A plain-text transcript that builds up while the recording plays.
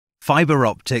fibre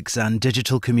optics and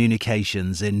digital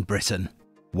communications in Britain,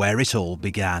 where it all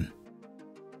began.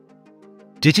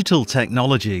 Digital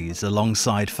technologies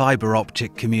alongside fibre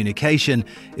optic communication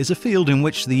is a field in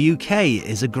which the UK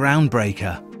is a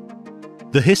groundbreaker.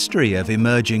 The history of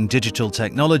emerging digital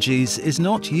technologies is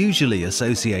not usually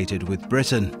associated with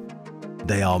Britain.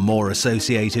 They are more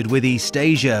associated with East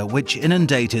Asia, which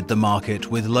inundated the market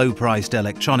with low-priced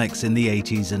electronics in the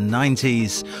 80s and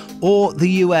 90s, or the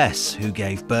US, who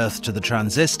gave birth to the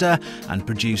transistor and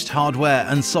produced hardware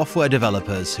and software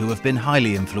developers who have been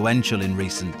highly influential in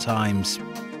recent times.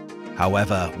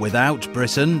 However, without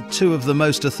Britain, two of the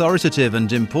most authoritative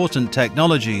and important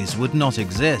technologies would not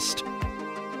exist.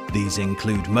 These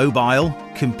include mobile,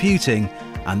 computing,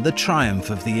 and the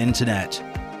triumph of the Internet.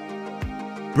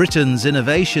 Britain's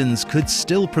innovations could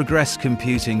still progress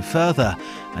computing further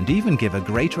and even give a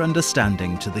greater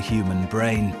understanding to the human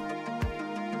brain.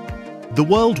 The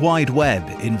World Wide Web,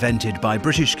 invented by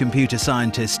British computer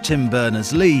scientist Tim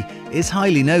Berners-Lee, is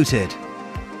highly noted.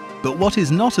 But what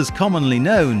is not as commonly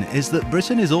known is that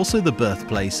Britain is also the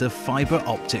birthplace of fibre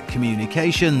optic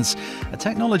communications, a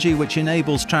technology which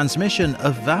enables transmission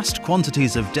of vast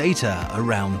quantities of data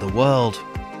around the world.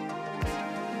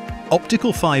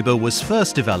 Optical fibre was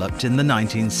first developed in the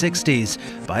 1960s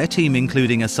by a team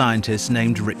including a scientist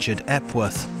named Richard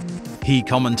Epworth. He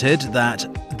commented that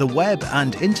the web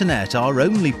and internet are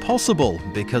only possible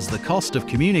because the cost of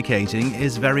communicating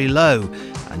is very low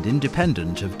and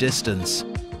independent of distance.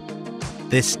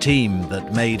 This team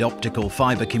that made optical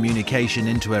fibre communication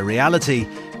into a reality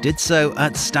did so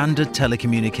at Standard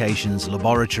Telecommunications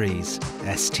Laboratories,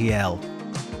 STL.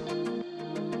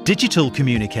 Digital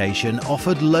communication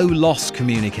offered low-loss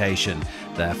communication,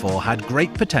 therefore had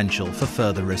great potential for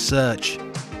further research.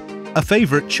 A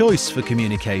favourite choice for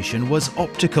communication was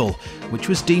optical, which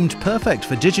was deemed perfect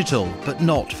for digital but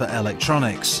not for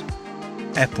electronics.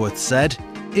 Epworth said,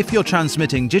 "If you're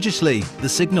transmitting digitally, the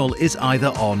signal is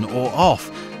either on or off,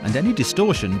 and any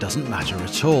distortion doesn't matter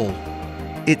at all."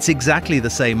 It's exactly the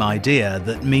same idea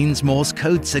that means Morse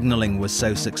code signalling was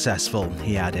so successful,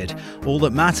 he added. All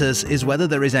that matters is whether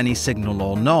there is any signal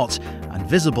or not, and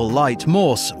visible light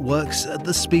Morse works at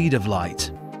the speed of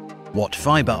light. What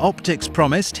fibre optics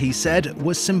promised, he said,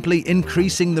 was simply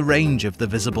increasing the range of the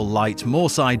visible light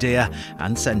Morse idea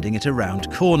and sending it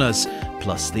around corners,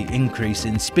 plus the increase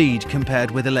in speed compared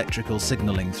with electrical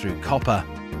signalling through copper.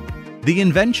 The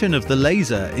invention of the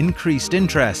laser increased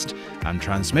interest, and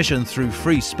transmission through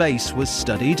free space was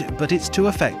studied, but it's too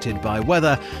affected by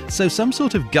weather, so some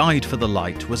sort of guide for the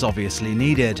light was obviously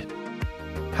needed.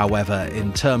 However,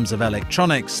 in terms of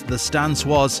electronics, the stance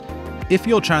was, if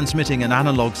you're transmitting an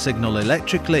analog signal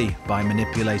electrically by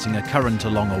manipulating a current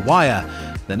along a wire,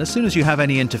 then as soon as you have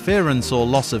any interference or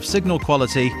loss of signal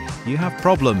quality, you have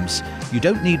problems. You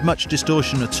don't need much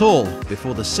distortion at all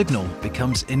before the signal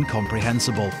becomes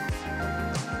incomprehensible.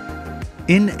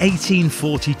 In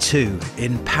 1842,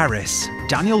 in Paris,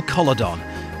 Daniel Colladon,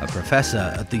 a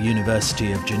professor at the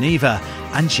University of Geneva,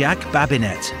 and Jacques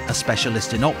Babinet, a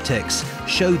specialist in optics,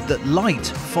 showed that light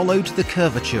followed the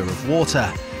curvature of water,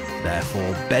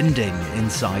 therefore bending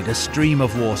inside a stream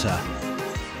of water.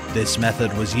 This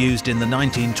method was used in the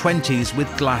 1920s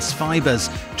with glass fibres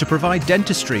to provide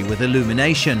dentistry with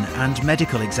illumination and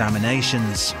medical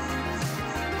examinations.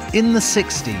 In the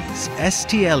 60s,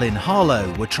 STL in Harlow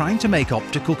were trying to make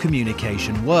optical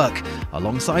communication work,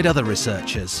 alongside other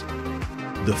researchers.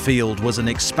 The field was an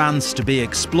expanse to be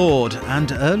explored,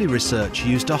 and early research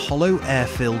used a hollow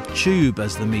air-filled tube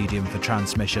as the medium for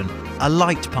transmission, a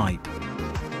light pipe.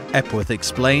 Epworth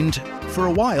explained, "For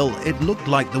a while it looked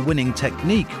like the winning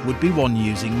technique would be one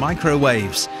using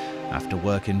microwaves. After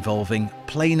work involving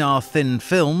planar thin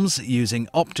films using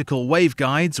optical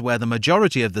waveguides where the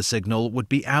majority of the signal would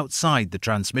be outside the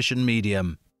transmission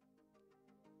medium."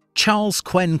 Charles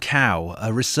Quen Cao,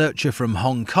 a researcher from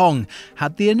Hong Kong,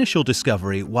 had the initial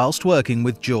discovery whilst working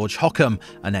with George Hockham,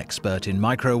 an expert in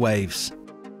microwaves.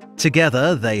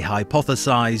 Together, they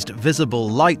hypothesized visible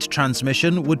light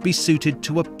transmission would be suited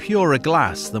to a purer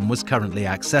glass than was currently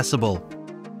accessible.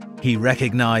 He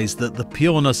recognized that the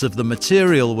pureness of the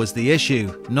material was the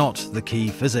issue, not the key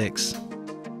physics.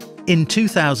 In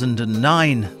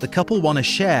 2009, the couple won a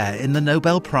share in the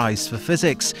Nobel Prize for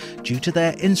Physics due to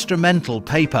their instrumental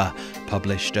paper,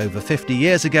 published over 50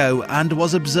 years ago and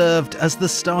was observed as the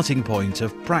starting point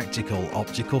of practical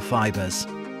optical fibres.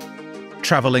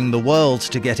 Travelling the world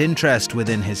to get interest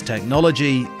within his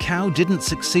technology, Cao didn't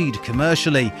succeed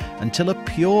commercially until a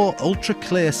pure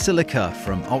ultra-clear silica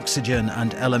from oxygen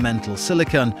and elemental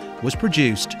silicon was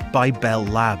produced by Bell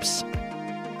Labs.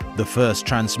 The first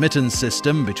transmittance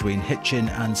system between Hitchin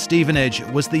and Stevenage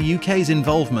was the UK's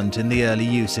involvement in the early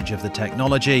usage of the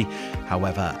technology.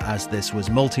 However, as this was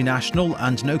multinational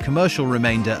and no commercial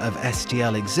remainder of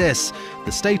STL exists,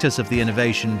 the status of the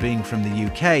innovation being from the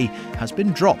UK has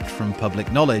been dropped from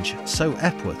public knowledge, so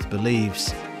Epworth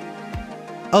believes.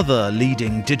 Other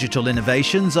leading digital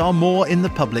innovations are more in the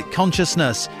public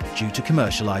consciousness due to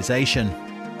commercialisation.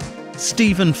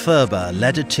 Stephen Ferber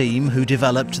led a team who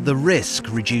developed the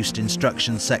RISC reduced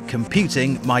instruction set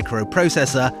computing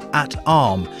microprocessor at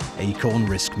ARM, Acorn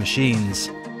RISC machines.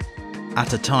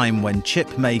 At a time when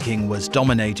chip making was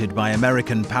dominated by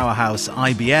American powerhouse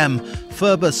IBM,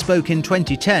 Ferber spoke in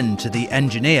 2010 to The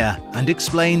Engineer and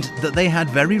explained that they had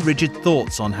very rigid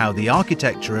thoughts on how the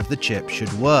architecture of the chip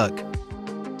should work.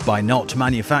 By not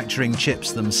manufacturing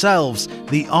chips themselves,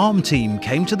 the ARM team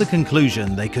came to the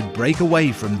conclusion they could break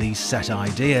away from these set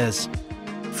ideas.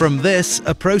 From this,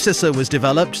 a processor was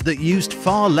developed that used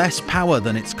far less power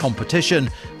than its competition,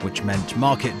 which meant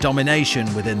market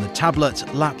domination within the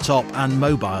tablet, laptop and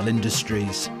mobile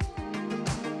industries.